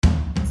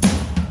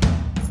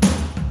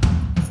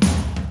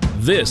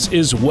This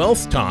is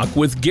Wealth Talk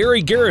with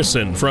Gary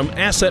Garrison from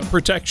Asset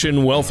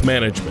Protection Wealth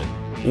Management.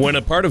 When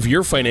a part of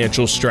your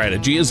financial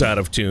strategy is out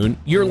of tune,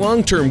 your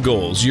long-term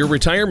goals, your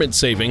retirement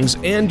savings,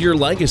 and your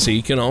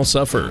legacy can all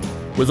suffer.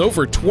 With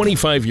over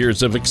 25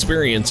 years of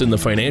experience in the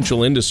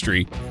financial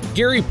industry,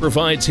 Gary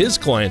provides his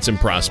clients and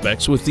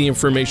prospects with the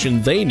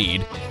information they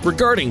need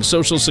regarding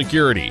Social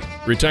Security,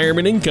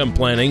 retirement income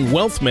planning,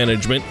 wealth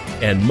management,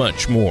 and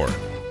much more.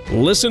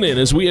 Listen in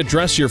as we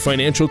address your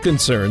financial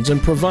concerns and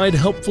provide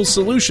helpful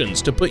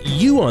solutions to put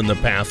you on the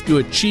path to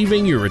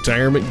achieving your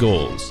retirement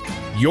goals.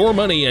 Your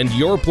money and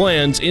your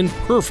plans in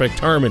perfect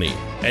harmony.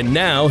 And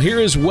now, here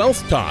is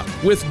Wealth Talk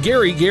with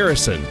Gary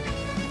Garrison.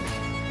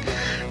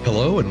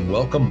 Hello and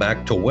welcome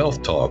back to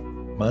Wealth Talk.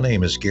 My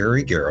name is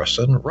Gary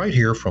Garrison, right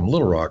here from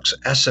Little Rock's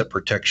Asset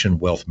Protection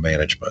Wealth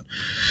Management.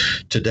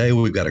 Today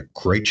we've got a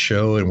great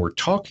show and we're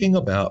talking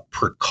about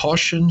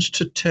precautions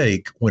to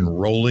take when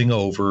rolling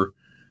over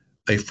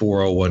a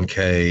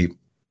 401k,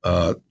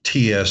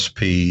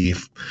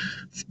 TSP,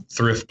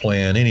 thrift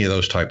plan, any of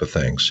those type of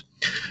things.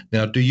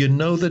 Now, do you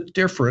know the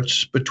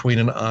difference between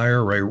an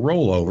IRA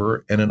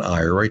rollover and an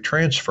IRA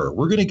transfer?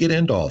 We're going to get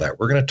into all that.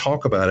 We're going to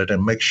talk about it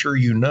and make sure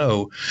you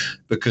know,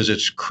 because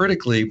it's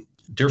critically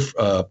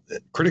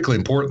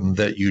important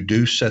that you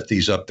do set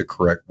these up the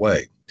correct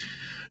way.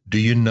 Do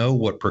you know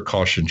what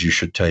precautions you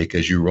should take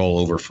as you roll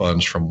over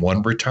funds from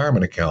one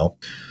retirement account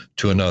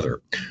to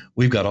another?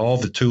 We've got all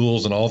the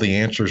tools and all the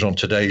answers on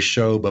today's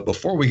show, but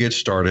before we get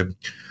started,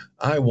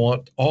 I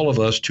want all of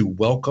us to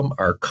welcome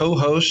our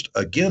co-host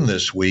again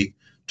this week,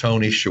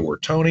 Tony Shore.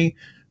 Tony,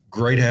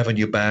 great having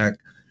you back.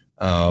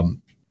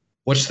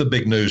 What's the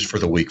big news for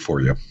the week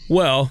for you?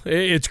 Well,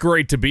 it's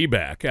great to be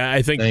back.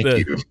 I think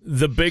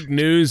the big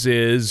news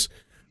is,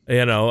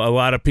 a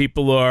lot of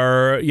people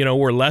are,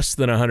 we're less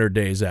than 100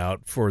 days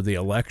out for the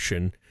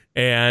election.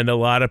 And a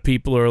lot of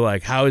people are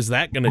like, how is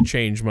that going to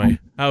change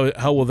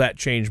how will that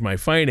change my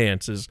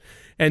finances?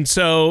 And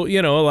so,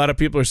 a lot of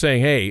people are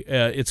saying, hey,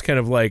 it's kind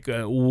of like,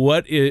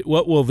 what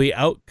will the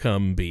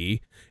outcome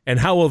be? And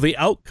how will the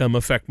outcome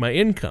affect my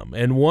income?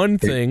 And one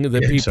thing that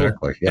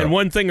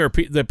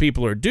that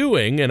people are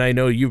doing, and I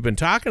know you've been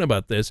talking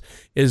about this,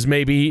 is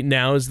maybe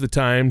now is the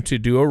time to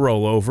do a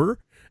rollover.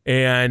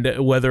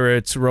 And whether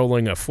it's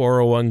rolling a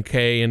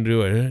 401k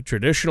into a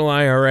traditional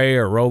IRA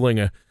or rolling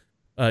a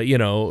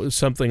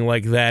something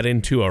like that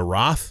into a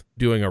Roth,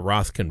 doing a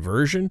Roth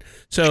conversion.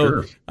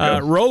 So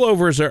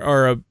rollovers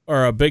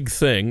are a big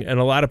thing, and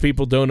a lot of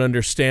people don't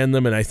understand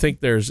them. And I think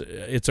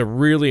it's a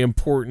really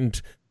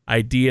important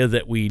idea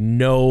that we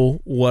know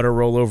what a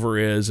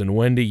rollover is and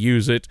when to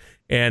use it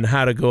and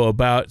how to go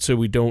about so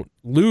we don't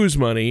lose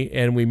money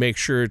and we make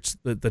sure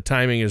that the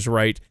timing is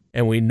right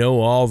and we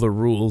know all the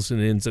rules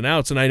and ins and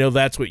outs. And I know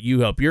that's what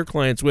you help your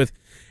clients with.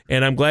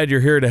 And I'm glad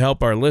you're here to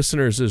help our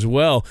listeners as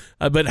well.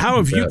 But how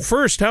have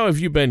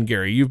you been,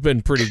 Gary? You've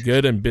been pretty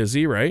good and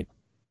busy, right?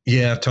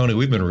 Yeah, Tony,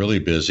 we've been really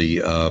busy,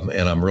 and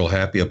I'm real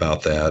happy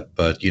about that.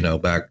 But,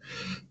 back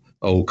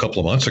a couple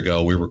of months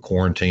ago, we were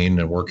quarantined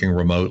and working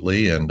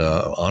remotely. And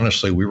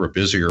honestly, we were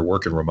busier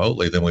working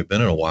remotely than we've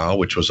been in a while,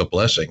 which was a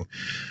blessing.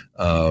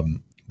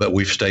 But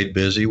we've stayed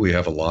busy. We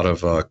have a lot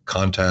of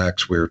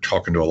contacts. We're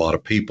talking to a lot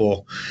of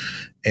people.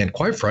 And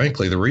quite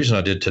frankly, the reason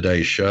I did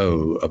today's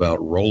show about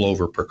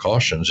rollover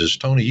precautions is,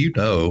 Tony,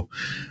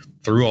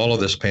 through all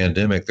of this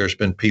pandemic, there's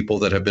been people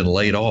that have been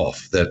laid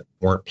off that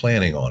weren't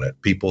planning on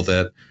it, people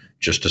that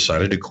just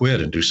decided to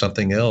quit and do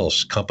something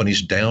else,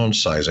 companies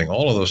downsizing,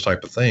 all of those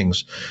type of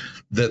things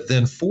that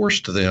then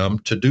forced them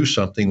to do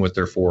something with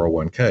their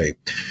 401k.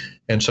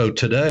 And so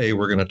today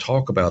we're going to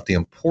talk about the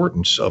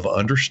importance of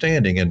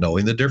understanding and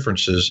knowing the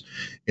differences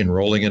in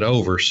rolling it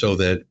over so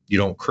that you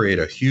don't create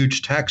a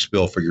huge tax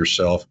bill for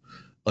yourself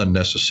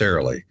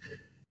unnecessarily.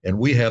 And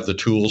we have the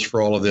tools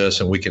for all of this,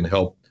 and we can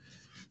help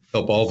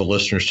all the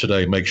listeners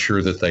today make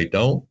sure that they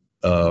don't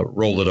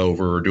roll it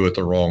over or do it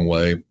the wrong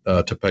way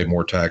to pay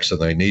more tax than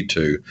they need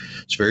to.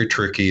 It's very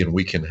tricky, and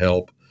we can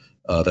help.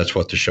 That's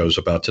what the show's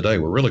about today.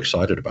 We're really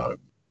excited about it.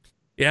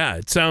 Yeah,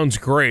 it sounds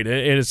great.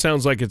 And it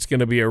sounds like it's going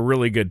to be a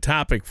really good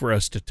topic for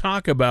us to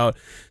talk about.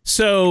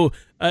 So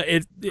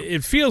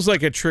it feels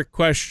like a trick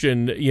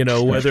question,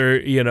 whether,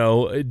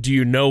 do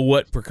you know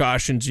what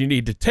precautions you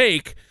need to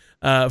take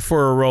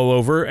for a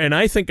rollover? And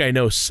I think I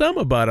know some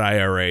about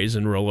IRAs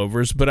and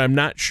rollovers, but I'm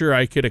not sure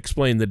I could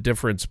explain the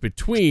difference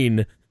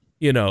between,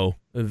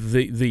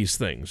 these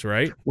things,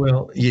 right?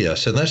 Well,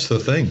 yes. And that's the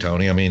thing,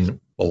 Tony. I mean,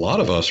 a lot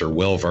of us are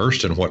well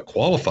versed in what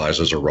qualifies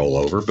as a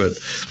rollover, but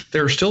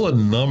there are still a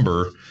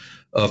number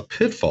of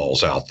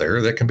pitfalls out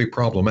there that can be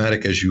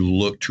problematic as you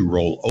look to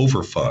roll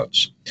over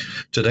funds.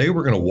 Today,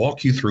 we're going to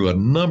walk you through a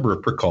number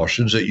of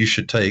precautions that you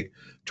should take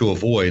to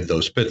avoid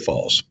those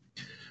pitfalls.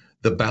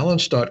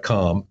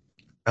 TheBalance.com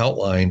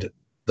outlined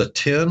the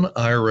 10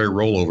 IRA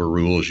rollover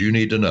rules you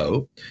need to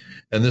know,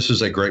 and this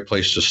is a great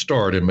place to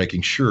start in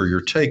making sure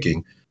you're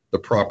taking the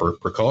proper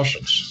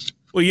precautions.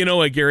 Well, you know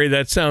what, Gary,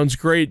 that sounds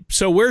great.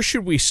 So where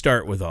should we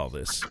start with all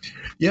this?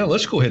 Yeah,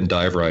 let's go ahead and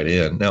dive right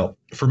in. Now,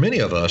 for many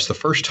of us, the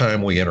first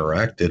time we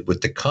interacted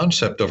with the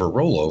concept of a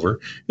rollover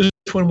is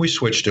when we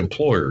switched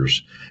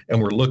employers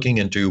and we're looking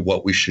into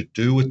what we should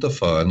do with the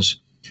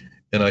funds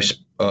in a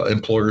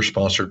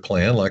employer-sponsored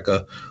plan like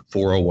a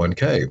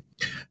 401k.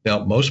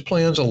 Now, most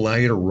plans allow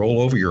you to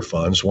roll over your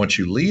funds once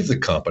you leave the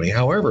company.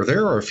 However,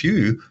 there are a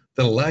few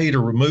that allow you to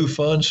remove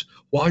funds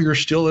while you're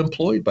still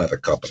employed by the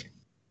company.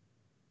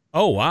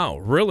 Oh, wow.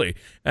 Really?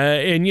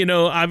 And,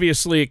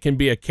 obviously it can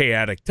be a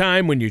chaotic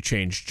time when you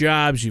change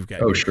jobs. You've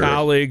got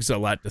colleagues, a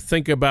lot to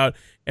think about.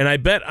 And I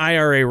bet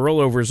IRA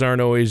rollovers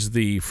aren't always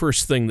the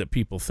first thing that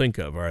people think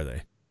of, are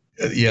they?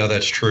 Yeah,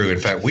 that's true. In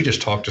fact, we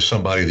just talked to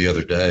somebody the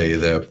other day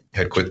that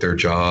had quit their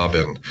job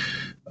and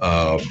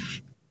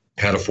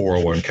had a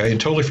 401k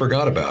and totally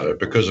forgot about it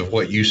because of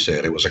what you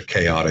said. It was a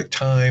chaotic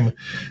time.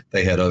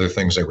 They had other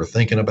things they were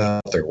thinking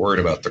about. They're worried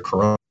about the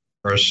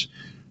coronavirus,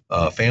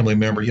 family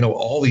member,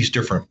 all these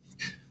different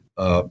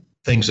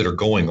things that are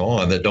going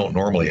on that don't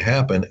normally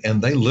happen.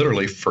 And they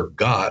literally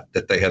forgot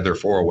that they had their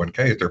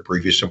 401k at their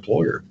previous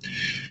employer.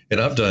 And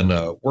I've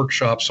done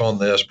workshops on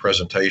this,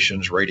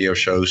 presentations, radio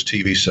shows,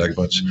 TV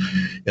segments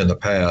in the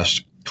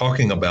past,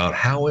 talking about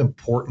how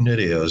important it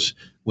is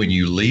when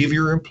you leave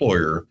your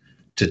employer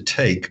to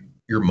take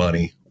your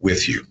money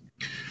with you.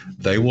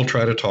 They will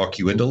try to talk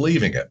you into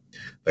leaving it.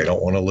 They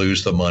don't want to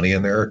lose the money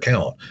in their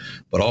account.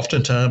 But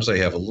oftentimes they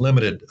have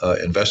limited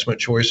investment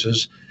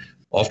choices.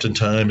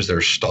 Oftentimes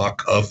there's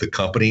stock of the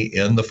company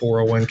in the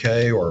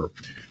 401k or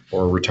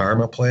a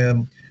retirement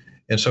plan.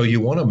 And so you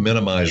want to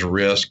minimize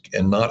risk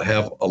and not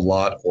have a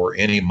lot or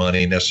any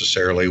money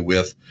necessarily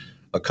with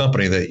a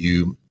company that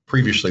you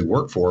previously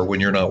worked for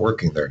when you're not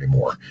working there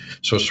anymore.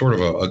 So it's sort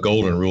of a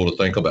golden rule to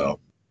think about.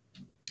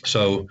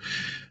 So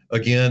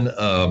again,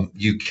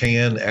 you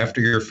can,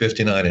 after you're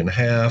 59 and a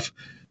half,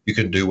 you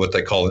can do what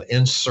they call an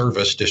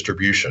in-service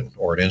distribution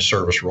or an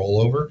in-service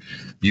rollover.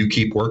 You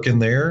keep working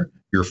there.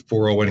 Your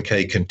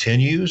 401k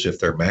continues. If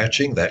they're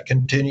matching, that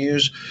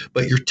continues.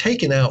 But you're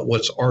taking out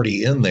what's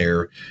already in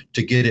there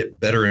to get it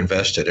better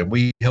invested. And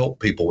we help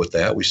people with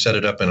that. We set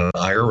it up in an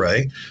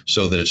IRA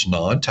so that it's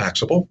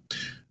non-taxable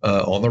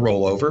on the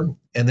rollover,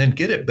 and then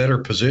get it better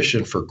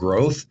positioned for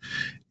growth.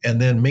 And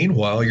then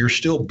meanwhile, you're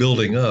still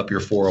building up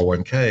your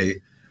 401k.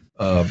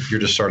 You're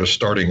just sort of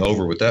starting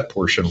over with that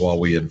portion while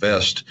we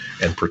invest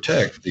and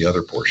protect the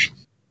other portion.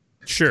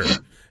 Sure.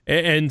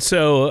 And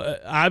so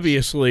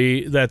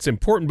obviously that's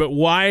important, but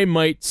why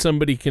might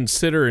somebody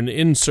consider an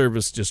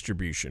in-service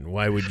distribution?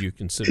 Why would you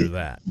consider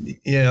that?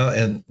 Yeah,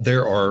 and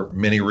there are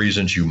many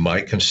reasons you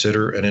might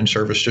consider an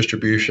in-service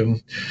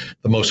distribution.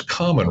 The most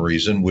common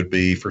reason would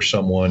be for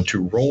someone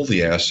to roll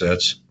the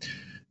assets,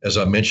 as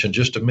I mentioned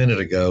just a minute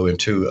ago,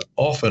 into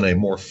often a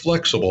more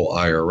flexible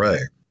IRA.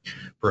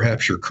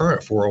 Perhaps your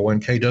current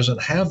 401k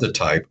doesn't have the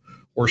type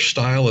or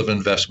style of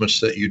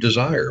investments that you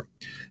desire,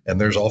 and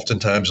there's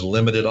oftentimes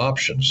limited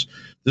options.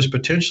 This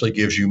potentially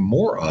gives you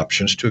more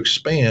options to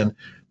expand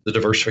the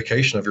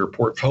diversification of your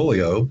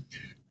portfolio,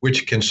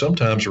 which can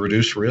sometimes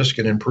reduce risk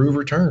and improve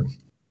return.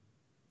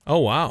 Oh,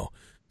 wow.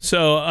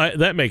 So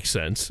that makes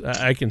sense.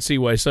 I can see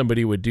why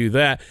somebody would do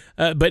that.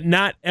 But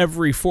not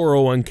every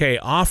 401k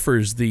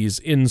offers these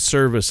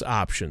in-service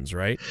options,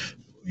 right?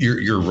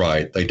 You're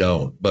right. They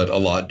don't, but a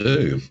lot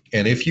do.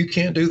 And if you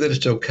can't do that,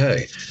 it's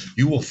okay.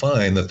 You will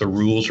find that the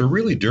rules are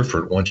really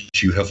different once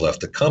you have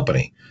left the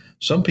company.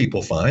 Some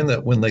people find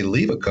that when they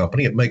leave a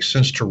company, it makes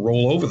sense to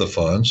roll over the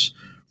funds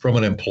from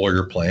an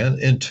employer plan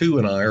into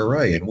an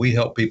IRA. And we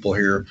help people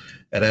here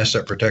at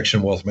Asset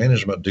Protection Wealth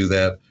Management do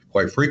that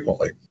quite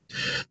frequently.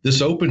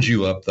 This opens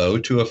you up, though,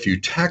 to a few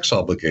tax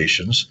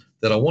obligations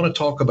that I want to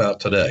talk about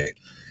today.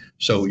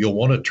 So you'll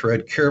want to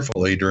tread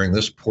carefully during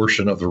this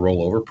portion of the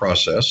rollover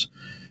process.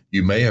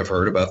 You may have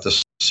heard about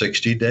the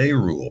 60-day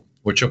rule,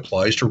 which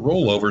applies to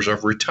rollovers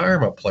of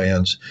retirement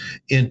plans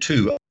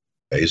into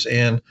IRAs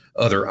and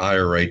other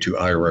IRA to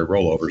IRA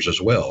rollovers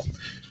as well.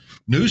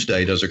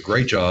 Newsday does a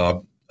great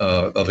job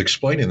of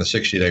explaining the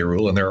 60-day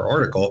rule in their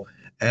article,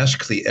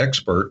 Ask the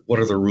Expert, What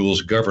Are the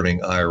Rules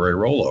Governing IRA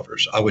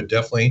Rollovers? I would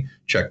definitely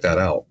check that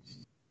out.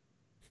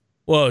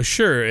 Well,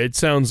 sure. It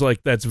sounds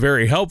like that's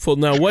very helpful.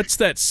 Now, what's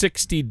that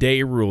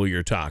 60-day rule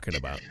you're talking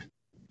about?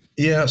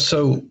 Yeah,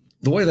 so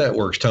the way that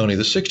works, Tony,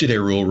 the 60-day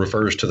rule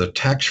refers to the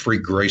tax-free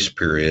grace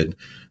period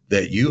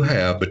that you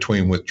have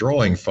between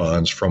withdrawing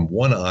funds from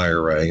one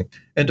IRA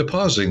and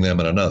depositing them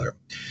in another.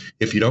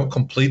 If you don't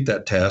complete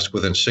that task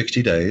within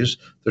 60 days,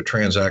 the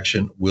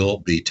transaction will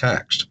be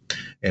taxed.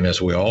 And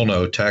as we all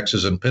know,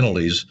 taxes and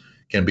penalties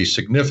can be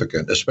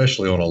significant,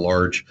 especially on a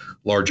large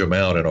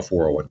amount in a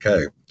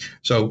 401k.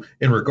 So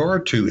in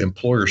regard to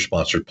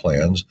employer-sponsored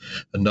plans,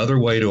 another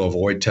way to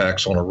avoid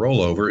tax on a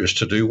rollover is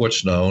to do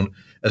what's known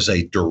as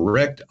a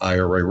direct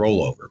IRA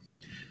rollover,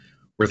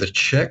 where the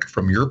check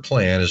from your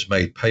plan is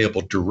made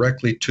payable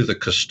directly to the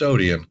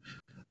custodian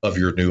of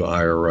your new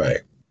IRA.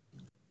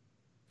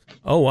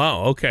 Oh,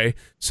 wow. Okay.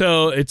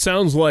 So it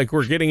sounds like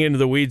we're getting into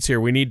the weeds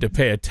here. We need to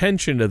pay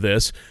attention to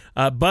this,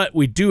 but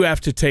we do have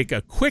to take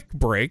a quick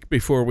break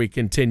before we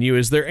continue.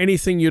 Is there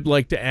anything you'd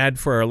like to add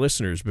for our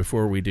listeners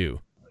before we do?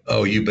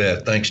 Oh, you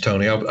bet. Thanks,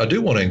 Tony. I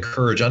do want to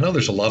encourage, I know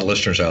there's a lot of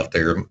listeners out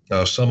there,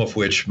 some of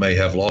which may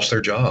have lost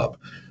their job,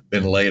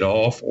 been laid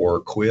off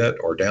or quit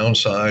or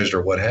downsized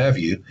or what have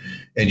you,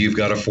 and you've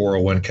got a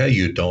 401k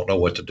you don't know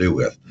what to do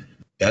with.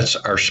 That's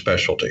our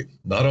specialty.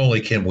 Not only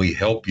can we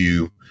help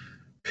you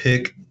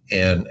pick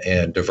and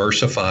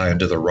diversify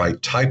into the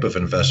right type of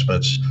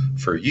investments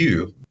for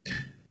you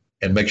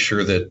and make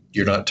sure that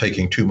you're not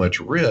taking too much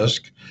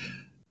risk,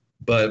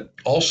 but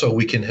also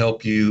we can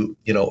help you,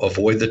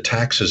 avoid the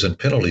taxes and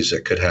penalties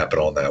that could happen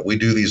on that. We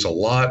do these a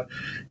lot,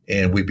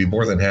 and we'd be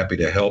more than happy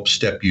to help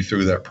step you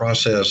through that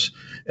process.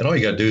 And all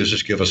you got to do is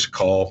just give us a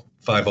call,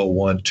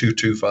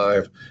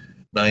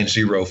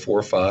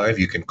 501-225-9045.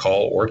 You can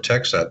call or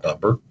text that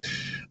number.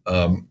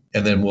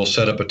 And then we'll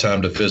set up a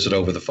time to visit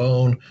over the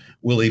phone.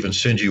 We'll even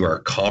send you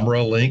our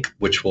COMRA link,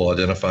 which will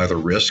identify the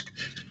risk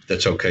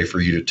that's okay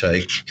for you to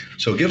take.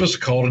 So give us a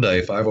call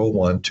today,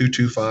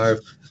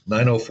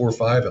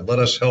 501-225-9045, and let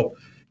us help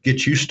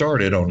get you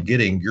started on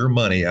getting your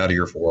money out of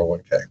your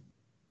 401k.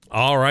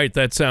 All right,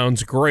 that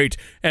sounds great.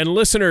 And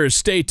listeners,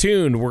 stay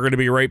tuned. We're going to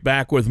be right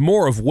back with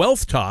more of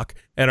Wealth Talk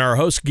and our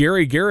host,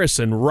 Gary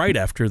Garrison, right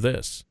after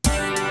this.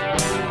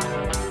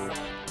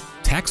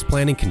 Tax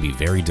planning can be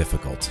very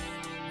difficult,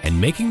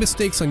 and making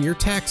mistakes on your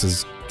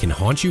taxes can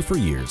haunt you for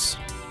years.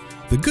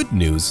 The good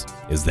news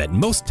is that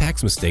most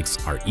tax mistakes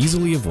are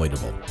easily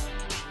avoidable.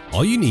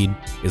 All you need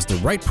is the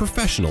right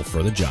professional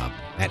for the job.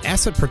 At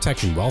Asset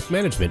Protection Wealth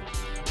Management,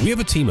 we have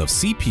a team of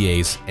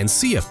CPAs and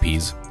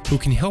CFPs who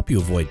can help you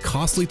avoid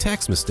costly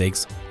tax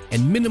mistakes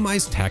and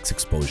minimize tax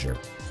exposure.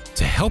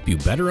 To help you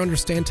better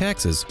understand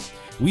taxes,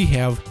 we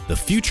have The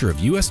Future of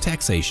U.S.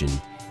 Taxation,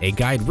 a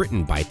guide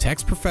written by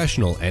tax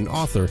professional and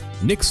author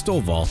Nick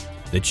Stovall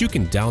that you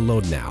can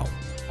download now.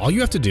 All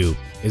you have to do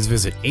is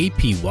visit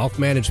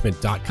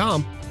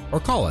apwealthmanagement.com or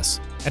call us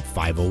at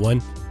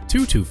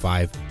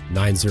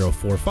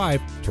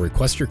 501-225-9045 to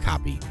request your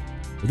copy.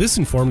 This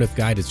informative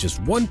guide is just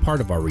one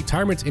part of our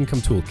retirement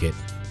income toolkit,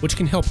 which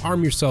can help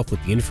arm yourself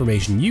with the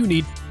information you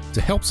need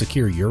to help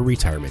secure your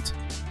retirement.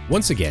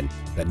 Once again,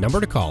 that number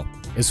to call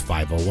is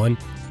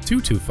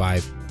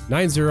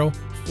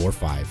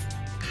 501-225-9045.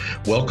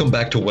 Welcome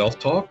back to Wealth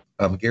Talk.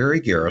 I'm Gary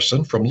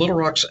Garrison from Little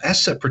Rock's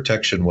Asset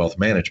Protection Wealth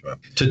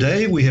Management.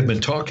 Today, we have been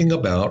talking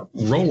about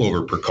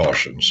rollover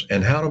precautions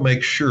and how to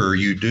make sure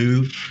you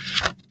do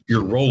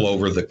your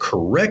rollover the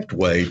correct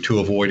way to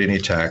avoid any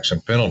tax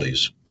and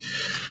penalties.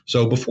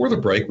 So before the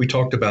break, we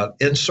talked about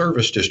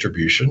in-service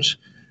distributions,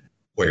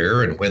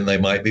 where and when they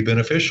might be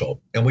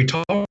beneficial. And we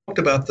talked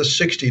about the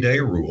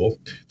 60-day rule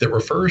that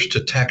refers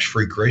to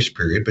tax-free grace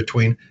period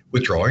between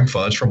withdrawing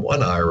funds from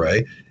one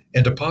IRA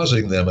and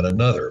depositing them in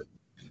another.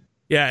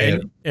 Yeah,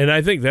 and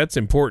I think that's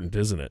important,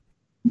 isn't it?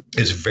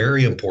 It's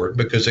very important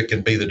because it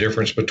can be the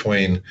difference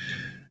between,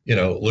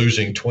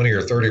 losing 20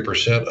 or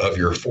 30% of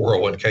your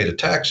 401k to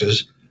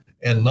taxes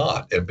and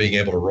being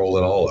able to roll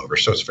it all over.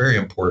 So it's very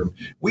important.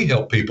 We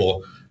help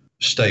people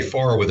stay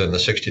far within the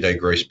 60-day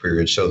grace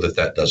period so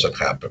that doesn't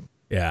happen.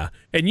 Yeah.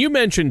 And you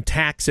mentioned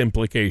tax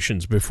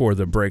implications before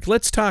the break.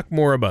 Let's talk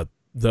more about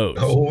those.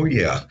 Oh,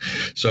 yeah.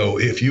 So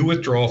if you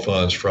withdraw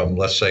funds from,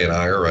 let's say, an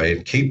IRA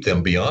and keep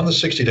them beyond the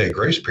 60-day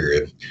grace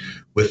period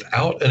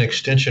without an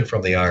extension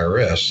from the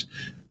IRS,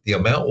 the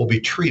amount will be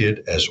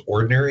treated as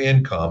ordinary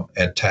income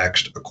and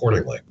taxed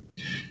accordingly.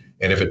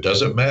 And if it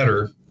doesn't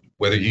matter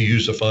whether you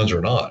use the funds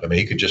or not,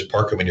 you could just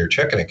park them in your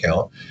checking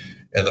account,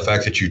 and the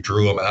fact that you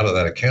drew them out of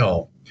that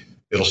account,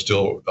 it'll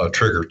still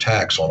trigger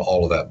tax on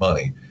all of that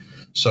money.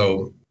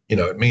 So,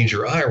 it means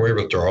your IRA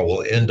withdrawal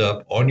will end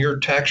up on your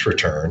tax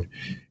return,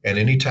 and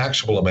any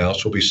taxable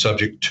amounts will be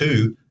subject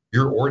to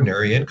your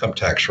ordinary income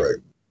tax rate.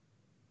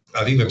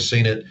 I've even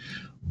seen it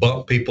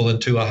bump people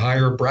into a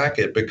higher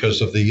bracket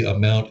because of the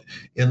amount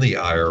in the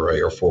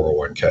IRA or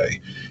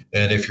 401k.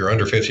 And if you're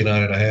under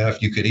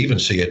 59.5, you could even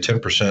see a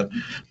 10%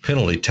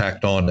 penalty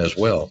tacked on as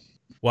well.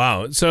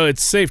 Wow. So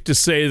it's safe to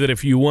say that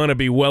if you want to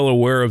be well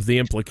aware of the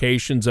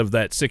implications of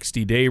that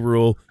 60-day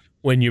rule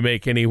when you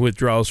make any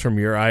withdrawals from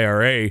your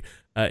IRA,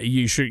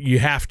 you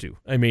have to.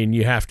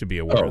 You have to be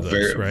aware of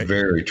those, right?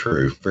 Very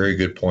true. Very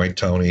good point,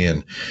 Tony.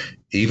 And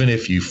even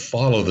if you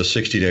follow the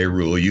 60-day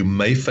rule, you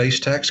may face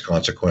tax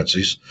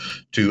consequences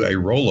to a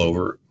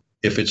rollover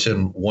if it's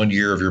in 1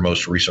 year of your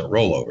most recent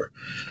rollover.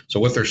 So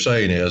what they're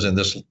saying is, and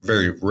this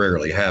very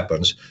rarely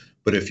happens,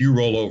 but if you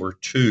roll over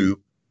 2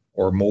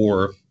 or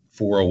more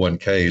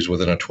 401ks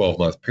within a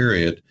 12-month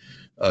period,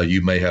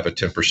 you may have a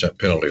 10%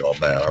 penalty on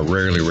that. I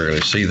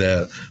rarely see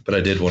that, but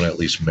I did want to at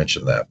least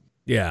mention that.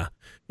 Yeah.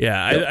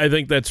 Yeah, yep. I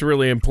think that's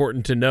really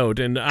important to note.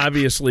 And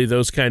obviously,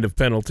 those kind of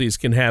penalties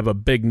can have a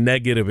big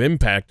negative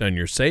impact on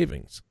your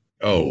savings.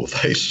 Oh,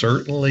 they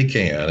certainly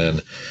can.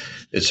 And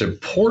it's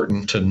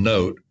important to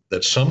note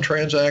that some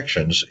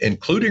transactions,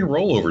 including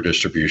rollover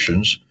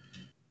distributions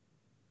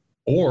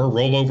or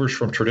rollovers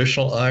from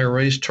traditional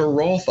IRAs to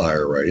Roth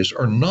IRAs,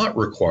 are not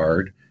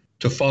required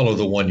to follow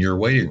the 1-year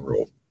waiting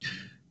rule.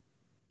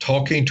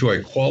 Talking to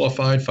a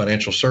qualified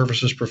financial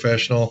services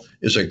professional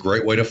is a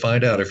great way to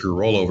find out if your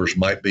rollovers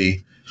might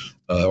be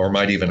or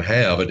might even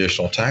have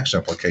additional tax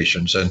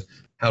implications and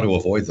how to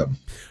avoid them.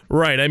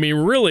 Right. I mean,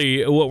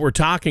 really, what we're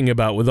talking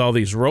about with all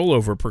these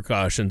rollover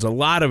precautions, a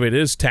lot of it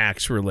is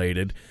tax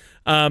related.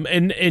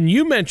 And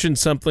you mentioned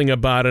something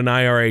about an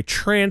IRA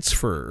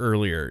transfer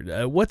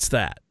earlier. What's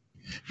that?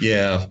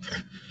 Yeah.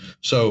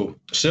 So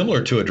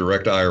similar to a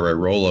direct IRA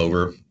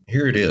rollover,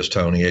 here it is,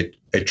 Tony.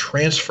 A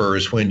transfer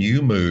is when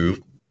you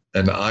move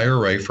an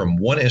IRA from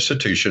one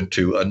institution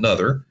to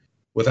another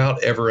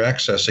without ever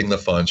accessing the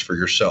funds for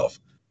yourself.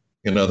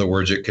 In other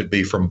words, it could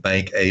be from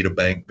bank A to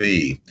bank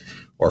B,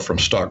 or from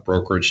stock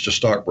brokerage to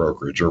stock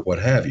brokerage, or what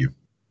have you.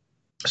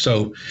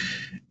 So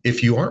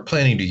if you aren't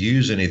planning to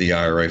use any of the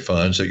IRA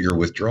funds that you're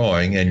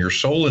withdrawing and your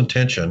sole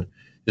intention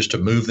is to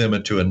move them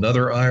into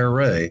another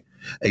IRA,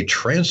 a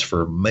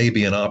transfer may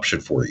be an option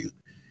for you.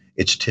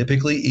 It's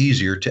typically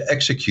easier to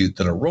execute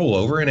than a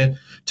rollover, and it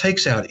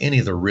takes out any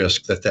of the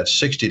risk that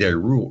 60-day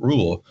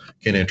rule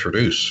can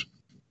introduce.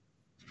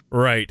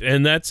 Right,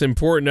 and that's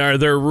important. Are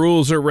there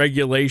rules or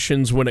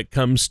regulations when it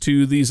comes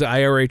to these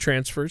IRA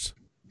transfers?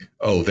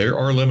 Oh, there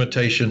are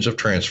limitations of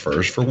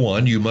transfers. For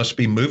one, you must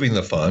be moving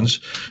the funds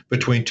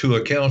between two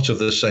accounts of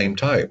the same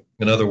type.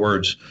 In other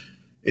words,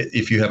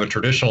 if you have a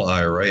traditional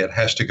IRA, it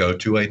has to go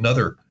to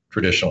another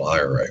traditional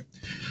IRA.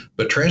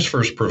 But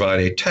transfers provide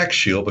a tax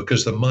shield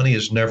because the money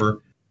is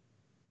never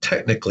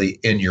technically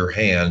in your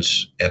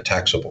hands and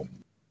taxable.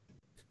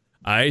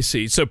 I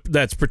see. So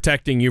that's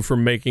protecting you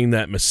from making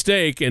that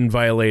mistake and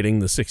violating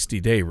the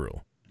 60-day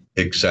rule.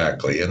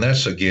 Exactly. And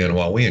that's, again,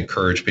 why we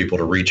encourage people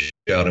to reach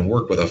out and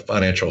work with a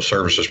financial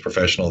services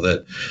professional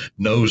that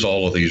knows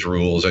all of these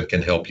rules and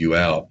can help you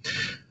out.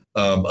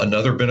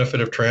 Another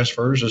benefit of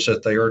transfers is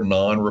that they are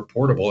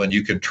non-reportable, and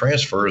you can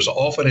transfer as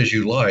often as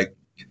you like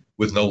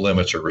with no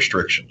limits or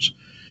restrictions.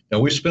 Now,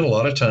 we spent a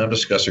lot of time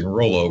discussing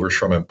rollovers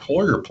from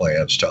employer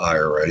plans to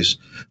IRAs.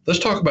 Let's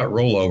talk about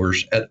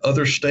rollovers at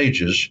other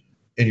stages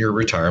in your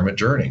retirement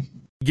journey.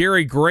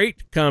 Gary,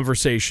 great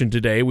conversation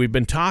today. We've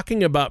been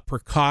talking about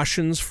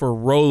precautions for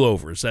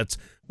rollovers. That's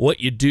what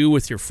you do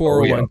with your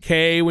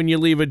 401k when you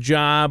leave a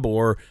job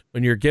or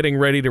when you're getting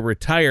ready to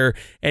retire.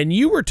 And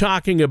you were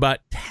talking about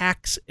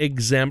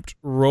tax-exempt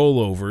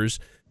rollovers.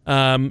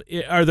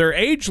 Are there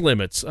age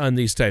limits on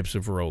these types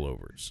of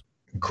rollovers?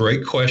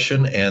 Great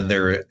question, and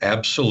there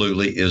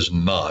absolutely is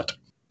not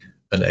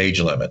an age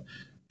limit.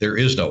 There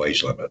is no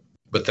age limit,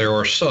 but there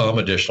are some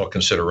additional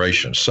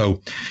considerations.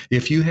 So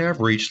if you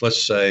have reached,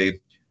 let's say,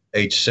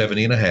 age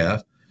 70 and a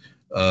half,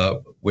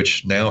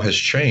 which now has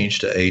changed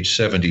to age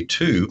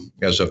 72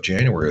 as of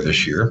January of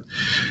this year,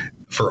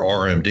 for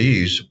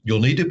RMDs,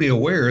 you'll need to be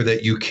aware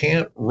that you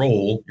can't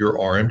roll your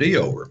RMD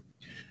over.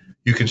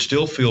 You can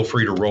still feel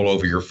free to roll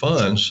over your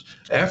funds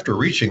after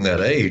reaching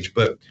that age,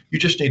 but you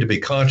just need to be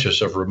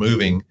conscious of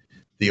removing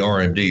the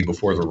RMD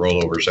before the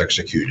rollover is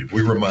executed.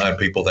 We remind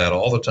people that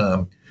all the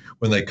time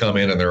when they come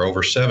in and they're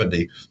over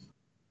 70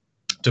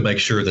 to make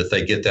sure that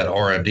they get that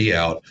RMD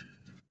out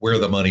where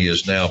the money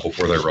is now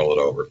before they roll it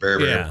over.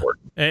 Very, very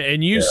important.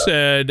 And you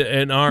said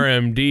an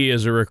RMD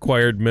is a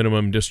required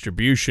minimum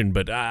distribution,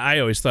 but I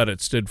always thought it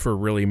stood for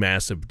really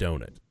massive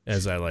donut,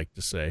 as I like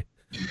to say.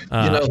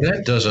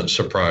 That doesn't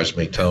surprise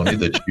me, Tony,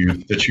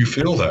 that you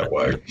feel that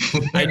way.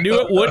 I knew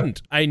it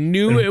wouldn't. By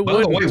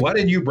the way, why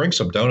didn't you bring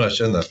some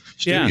donuts in the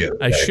studio? Yeah,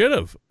 I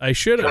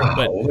should have.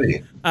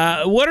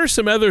 But what are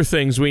some other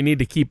things we need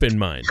to keep in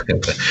mind?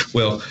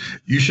 Well,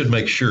 you should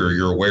make sure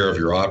you're aware of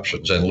your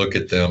options and look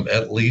at them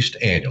at least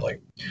annually.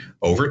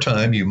 Over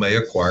time, you may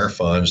acquire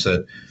funds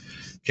that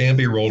can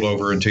be rolled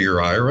over into your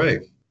IRA.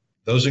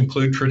 Those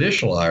include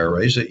traditional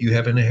IRAs that you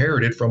have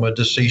inherited from a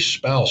deceased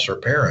spouse or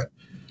parent,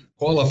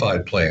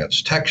 qualified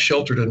plans,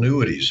 tax-sheltered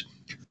annuities,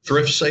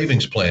 thrift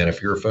savings plan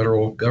if you're a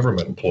federal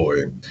government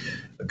employee,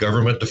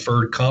 government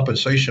deferred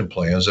compensation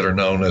plans that are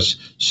known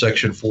as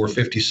Section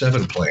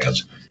 457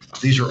 plans.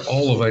 These are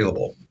all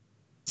available.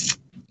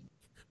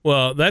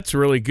 Well, that's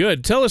really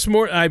good. Tell us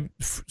more.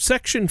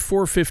 Section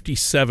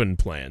 457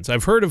 plans.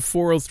 I've heard of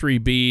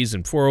 403Bs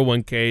and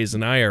 401Ks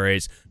and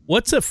IRAs.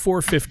 What's a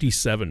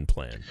 457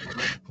 plan?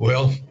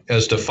 Well,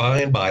 as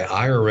defined by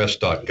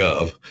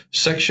IRS.gov,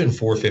 Section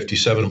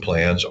 457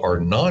 plans are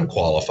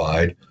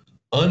non-qualified,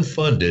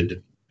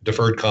 unfunded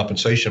deferred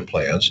compensation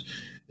plans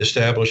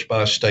established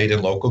by state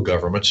and local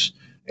governments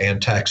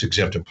and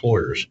tax-exempt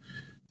employers.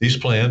 These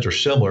plans are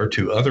similar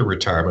to other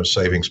retirement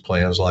savings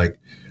plans like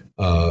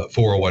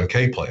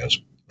 401k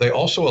plans. They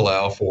also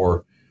allow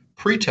for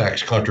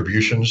pre-tax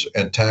contributions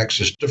and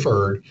taxes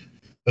deferred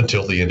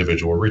until the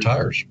individual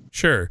retires.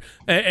 Sure.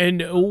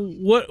 And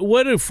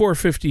what do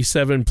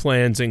 457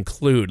 plans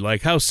include?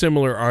 Like, how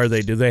similar are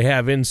they? Do they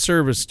have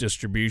in-service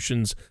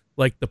distributions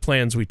like the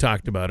plans we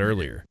talked about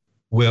earlier?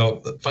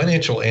 Well,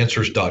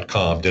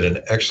 financialanswers.com did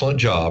an excellent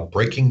job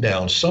breaking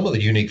down some of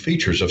the unique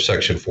features of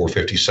Section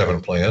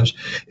 457 plans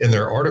in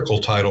their article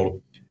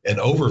titled An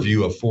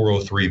Overview of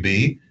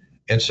 403B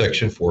and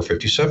Section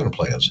 457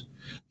 plans.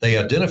 They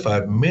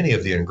identified many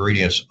of the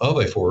ingredients of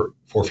a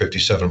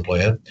 457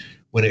 plan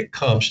when it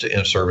comes to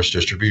in-service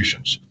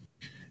distributions.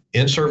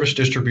 In-service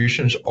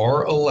distributions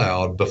are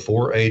allowed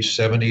before age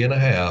 70 and a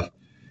half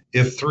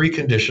if three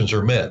conditions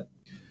are met.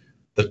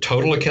 The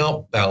total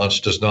account balance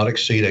does not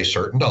exceed a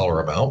certain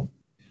dollar amount.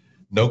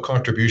 No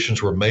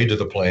contributions were made to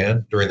the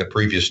plan during the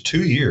previous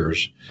 2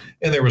 years,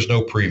 and there was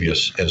no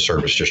previous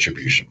in-service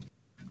distribution.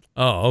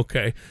 Oh,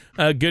 okay.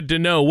 Good to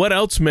know. What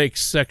else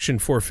makes Section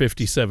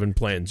 457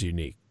 plans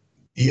unique?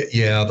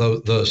 Yeah,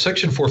 the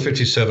Section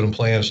 457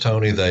 plans,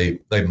 Tony, they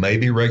may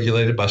be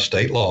regulated by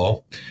state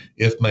law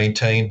if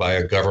maintained by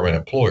a government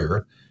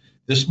employer.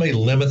 This may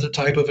limit the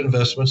type of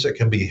investments that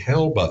can be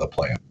held by the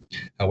plan.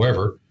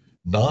 However,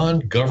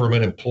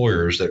 non-government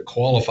employers that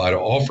qualify to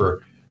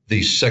offer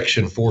these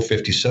Section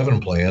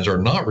 457 plans are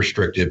not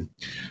restricted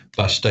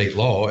by state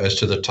law as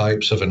to the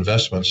types of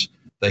investments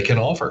they can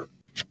offer.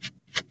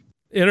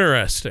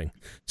 Interesting.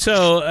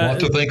 So, a lot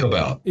to think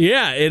about.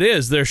 Yeah, it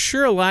is. There's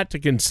sure a lot to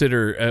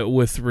consider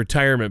with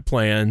retirement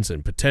plans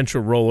and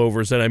potential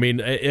rollovers. And I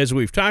mean, as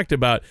we've talked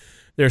about,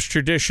 there's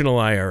traditional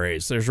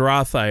IRAs, there's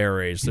Roth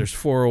IRAs, there's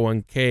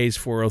 401ks,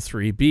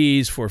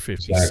 403bs,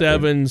 457s.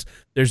 Exactly.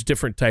 There's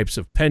different types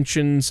of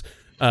pensions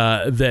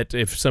that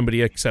if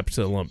somebody accepts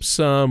a lump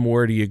sum,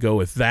 where do you go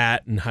with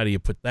that? And how do you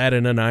put that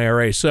in an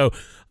IRA? So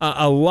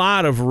a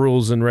lot of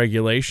rules and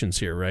regulations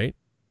here, right?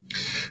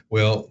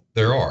 Well,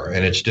 there are,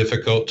 and it's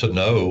difficult to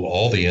know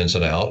all the ins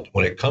and outs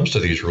when it comes to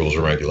these rules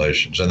and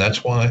regulations. And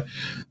that's why,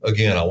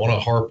 again, I want to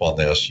harp on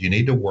this. You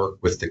need to work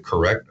with the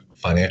correct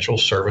financial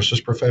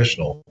services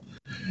professional,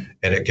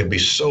 and it can be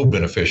so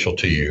beneficial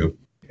to you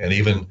and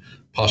even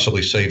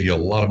possibly save you a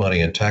lot of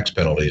money in tax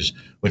penalties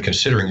when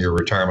considering your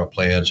retirement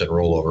plans and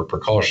rollover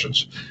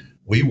precautions.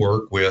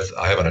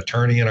 I have an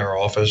attorney in our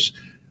office.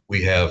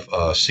 We have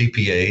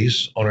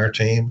CPAs on our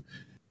team.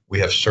 We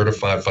have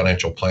certified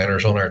financial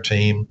planners on our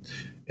team,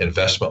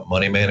 investment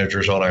money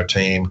managers on our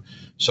team.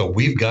 So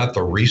we've got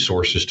the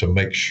resources to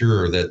make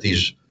sure that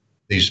these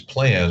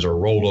plans are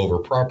rolled over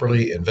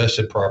properly,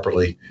 invested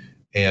properly,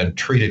 and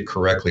treated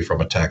correctly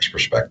from a tax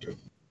perspective.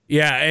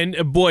 Yeah,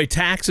 and boy,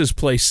 taxes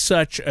play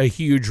such a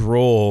huge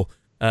role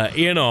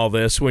in all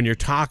this when you're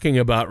talking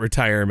about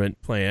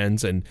retirement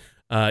plans and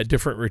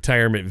different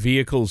retirement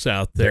vehicles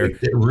out there.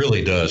 It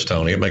really does,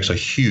 Tony. It makes a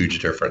huge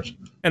difference.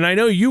 And I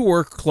know you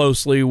work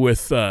closely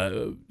with, you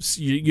have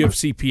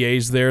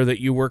CPAs there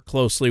that you work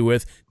closely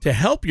with to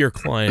help your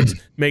clients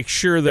make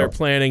sure they're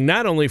planning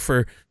not only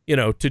for,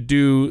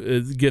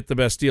 to get the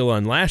best deal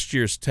on last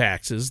year's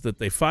taxes that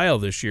they file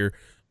this year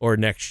or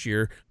next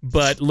year,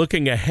 but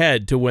looking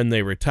ahead to when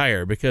they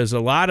retire, because a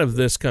lot of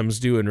this comes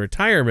due in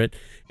retirement.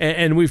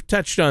 And we've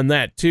touched on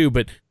that too,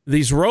 but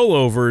these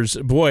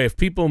rollovers, boy, if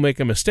people make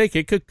a mistake,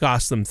 it could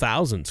cost them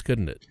thousands,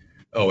 couldn't it?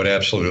 Oh, it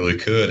absolutely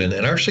could.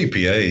 And our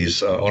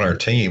CPAs on our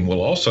team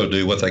will also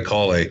do what they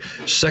call a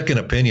second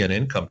opinion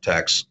income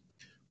tax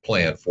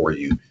plan for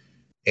you.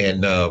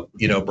 And,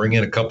 bring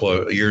in a couple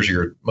of years of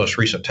your most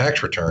recent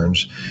tax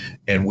returns,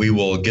 and we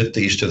will get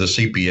these to the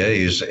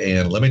CPAs.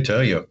 And let me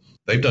tell you,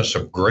 they've done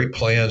some great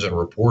plans and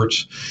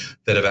reports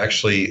that have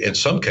actually, in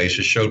some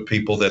cases, showed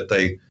people that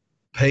they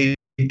paid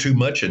too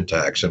much in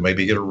tax and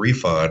maybe get a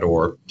refund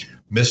or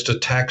missed a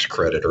tax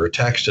credit or a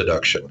tax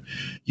deduction.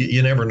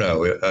 You never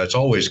know. It's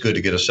always good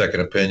to get a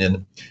second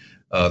opinion.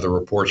 The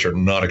reports are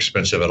not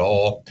expensive at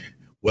all,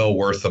 well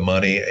worth the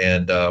money.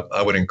 And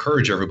I would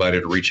encourage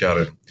everybody to reach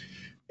out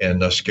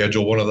and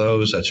schedule one of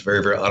those. That's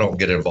very, very, I don't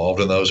get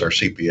involved in those. Our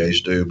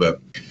CPAs do, but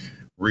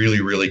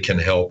really, really can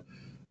help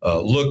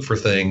look for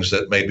things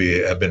that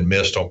maybe have been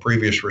missed on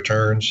previous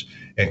returns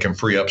and can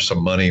free up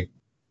some money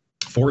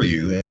for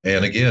you.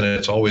 And again,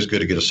 it's always good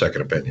to get a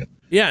second opinion.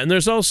 Yeah, and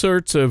there's all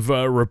sorts of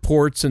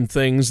reports and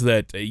things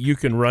that you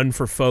can run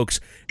for folks,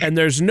 and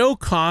there's no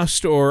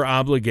cost or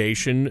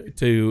obligation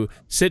to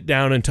sit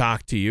down and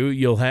talk to you.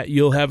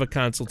 You'll have a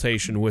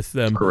consultation with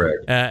them.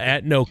 Correct.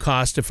 At no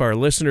cost if our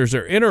listeners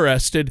are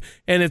interested,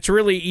 and it's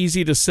really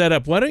easy to set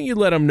up. Why don't you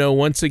let them know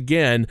once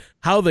again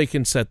how they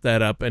can set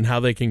that up and how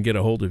they can get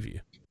a hold of you?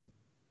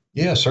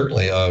 Yeah,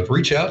 certainly.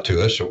 Reach out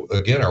to us.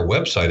 Again, our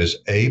website is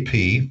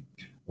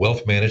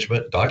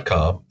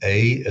apwealthmanagement.com.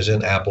 A as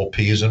in Apple,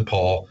 P as in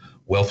Paul,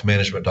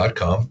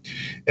 wealthmanagement.com.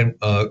 And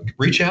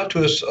reach out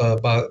to us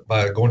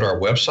by going to our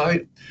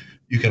website.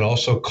 You can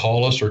also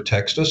call us or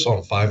text us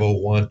on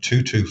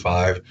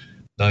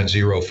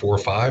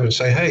 501-225-9045 and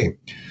say, hey,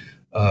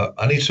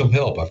 I need some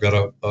help. I've got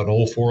an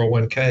old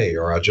 401k,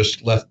 or I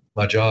just left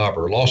my job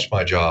or lost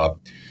my job.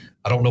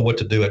 I don't know what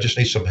to do. I just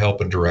need some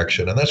help and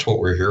direction. And that's what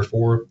we're here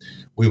for.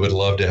 We would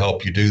love to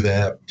help you do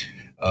that.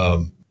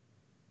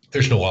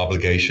 There's no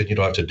obligation. You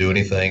don't have to do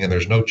anything, and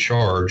there's no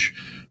charge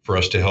for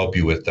us to help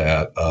you with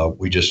that.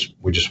 We just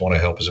want to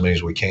help as many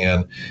as we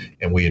can,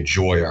 and we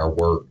enjoy our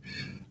work.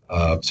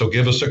 So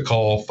give us a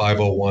call,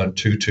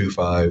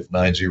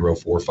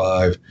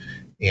 501-225-9045,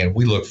 and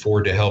we look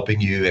forward to helping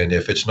you. And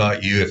if it's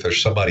not you, if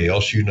there's somebody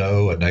else you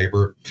know, a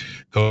neighbor,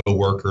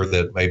 co-worker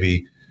that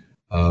maybe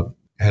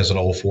has an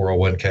old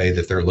 401k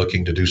that they're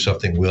looking to do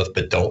something with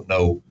but don't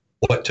know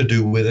what to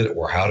do with it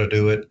or how to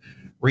do it,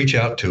 reach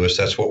out to us.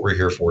 That's what we're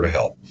here for, to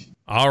help.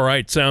 All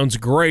right, sounds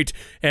great.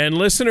 And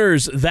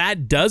listeners,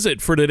 that does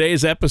it for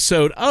today's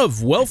episode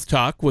of Wealth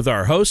Talk with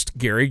our host,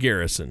 Gary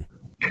Garrison.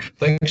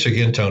 Thanks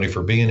again, Tony,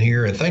 for being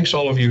here. And thanks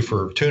all of you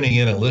for tuning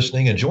in and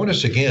listening. And join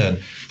us again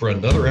for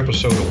another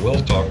episode of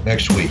Wealth Talk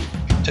next week.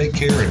 Take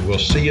care, and we'll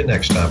see you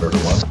next time,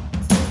 everyone.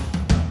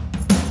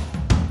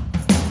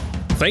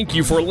 Thank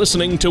you for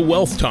listening to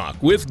Wealth Talk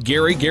with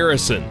Gary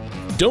Garrison.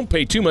 Don't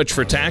pay too much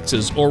for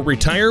taxes or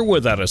retire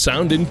without a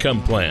sound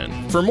income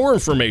plan. For more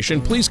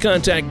information, please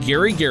contact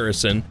Gary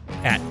Garrison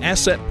at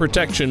Asset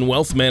Protection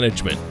Wealth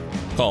Management.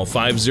 Call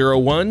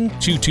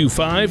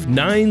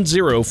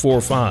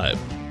 501-225-9045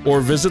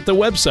 or visit the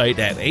website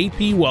at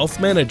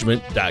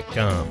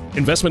apwealthmanagement.com.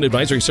 Investment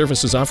advisory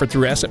services offered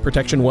through Asset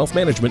Protection Wealth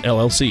Management,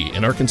 LLC,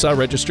 an Arkansas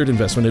registered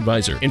investment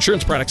advisor.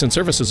 Insurance products and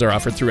services are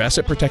offered through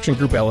Asset Protection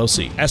Group,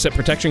 LLC. Asset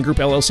Protection Group,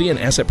 LLC and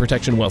Asset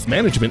Protection Wealth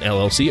Management,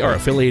 LLC are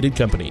affiliated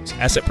companies.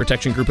 Asset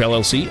Protection Group,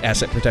 LLC,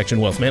 Asset Protection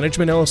Wealth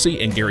Management,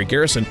 LLC, and Gary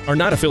Garrison are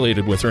not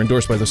affiliated with or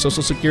endorsed by the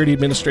Social Security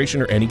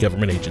Administration or any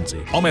government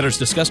agency. All matters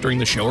discussed during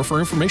the show are for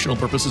informational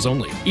purposes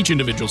only. Each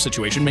individual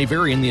situation may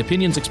vary, and the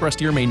opinions expressed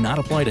here may not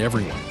apply to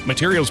everyone.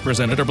 Materials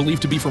presented are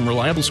believed to be from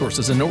reliable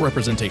sources, and no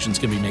representations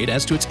can be made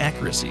as to its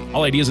accuracy.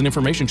 All ideas and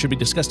information should be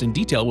discussed in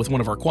detail with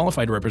one of our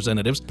qualified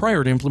representatives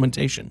prior to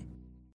implementation.